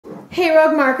Hey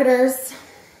Rogue Marketers,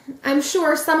 I'm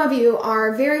sure some of you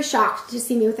are very shocked to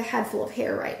see me with a head full of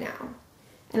hair right now.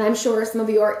 And I'm sure some of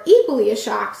you are equally as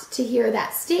shocked to hear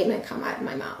that statement come out of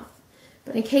my mouth.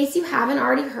 But in case you haven't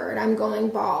already heard, I'm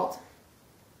going bald.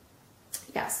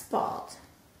 Yes, bald.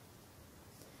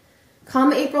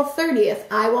 Come April 30th,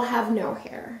 I will have no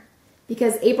hair.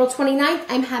 Because April 29th,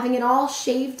 I'm having it all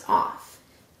shaved off.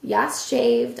 Yes,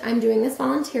 shaved. I'm doing this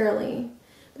voluntarily.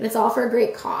 But it's all for a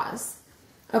great cause.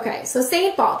 Okay, so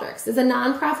St. Baldrick's is a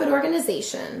nonprofit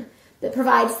organization that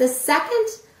provides the second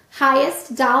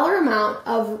highest dollar amount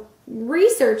of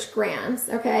research grants,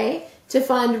 okay, to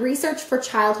fund research for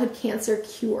childhood cancer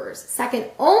cures, second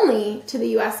only to the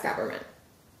U.S. government.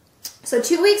 So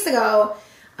 2 weeks ago,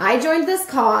 I joined this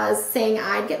cause saying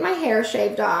I'd get my hair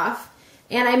shaved off,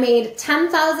 and I made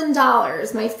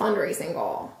 $10,000 my fundraising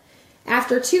goal.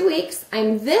 After 2 weeks,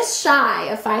 I'm this shy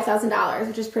of $5,000,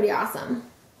 which is pretty awesome.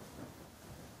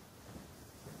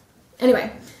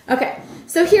 Anyway, okay,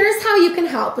 so here's how you can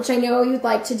help, which I know you'd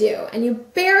like to do, and you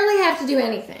barely have to do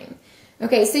anything.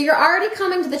 Okay, so you're already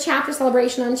coming to the chapter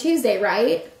celebration on Tuesday,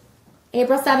 right?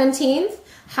 April 17th,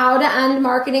 How to End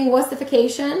Marketing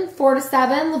Wussification, 4 to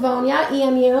 7, Livonia,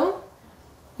 EMU.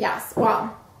 Yes,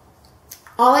 well,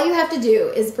 all you have to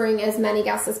do is bring as many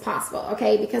guests as possible,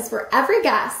 okay? Because for every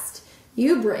guest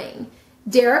you bring,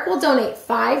 Derek will donate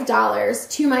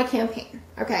 $5 to my campaign,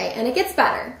 okay? And it gets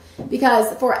better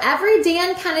because for every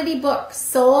Dan Kennedy book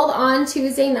sold on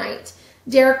Tuesday night,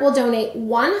 Derek will donate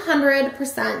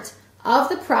 100% of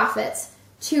the profits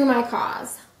to my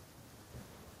cause.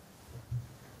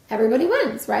 Everybody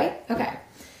wins, right? Okay.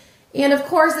 And of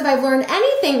course, if I've learned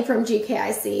anything from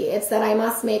GKIC, it's that I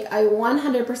must make a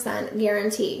 100%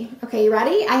 guarantee. Okay, you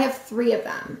ready? I have 3 of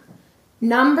them.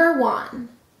 Number one,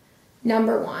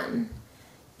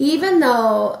 even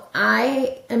though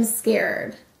I am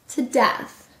scared to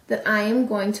death that I am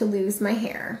going to lose my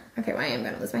hair. Okay, well, I am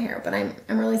going to lose my hair, but I'm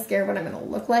really scared what I'm going to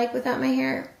look like without my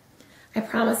hair. I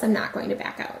promise I'm not going to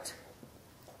back out.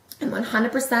 I'm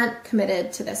 100%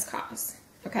 committed to this cause,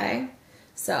 okay?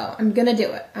 So I'm going to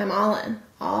do it. I'm all in,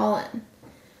 all in.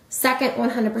 Second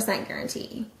 100%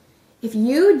 guarantee. If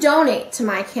you donate to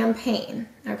my campaign,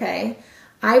 okay,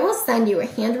 I will send you a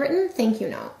handwritten thank you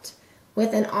note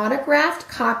with an autographed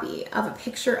copy of a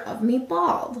picture of me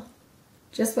bald.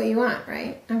 Just what you want,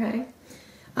 right? Okay.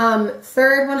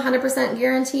 Third 100%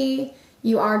 guarantee,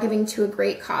 you are giving to a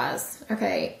great cause,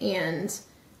 okay? And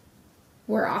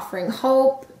we're offering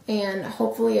hope and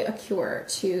hopefully a cure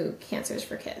to cancers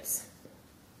for kids.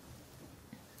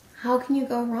 How can you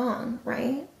go wrong,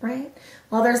 right? Right?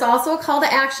 Well, there's also a call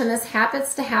to action. This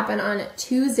happens to happen on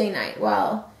Tuesday night.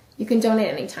 Well, you can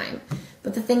donate anytime.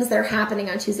 But the things that are happening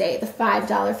on Tuesday, the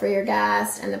 $5 for your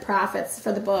guest and the profits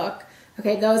for the book,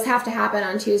 okay, those have to happen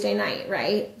on Tuesday night,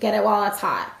 right? Get it while it's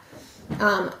hot.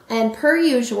 And per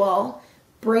usual,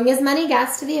 bring as many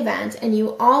guests to the event, and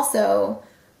you also,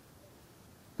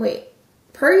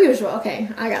 per usual, okay,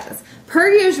 I got this. Per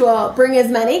usual, bring as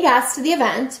many guests to the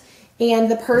event,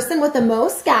 and the person with the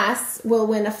most guests will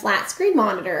win a flat screen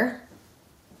monitor.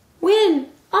 Win,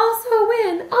 also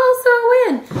win, also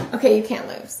win. Okay, you can't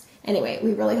lose. Anyway,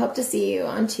 we really hope to see you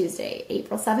on Tuesday,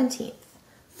 April 17th,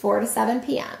 4 to 7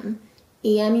 p.m.,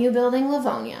 EMU Building,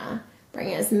 Livonia.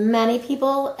 Bring as many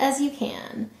people as you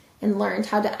can and learn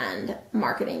how to end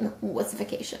marketing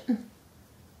wussification.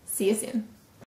 See you soon.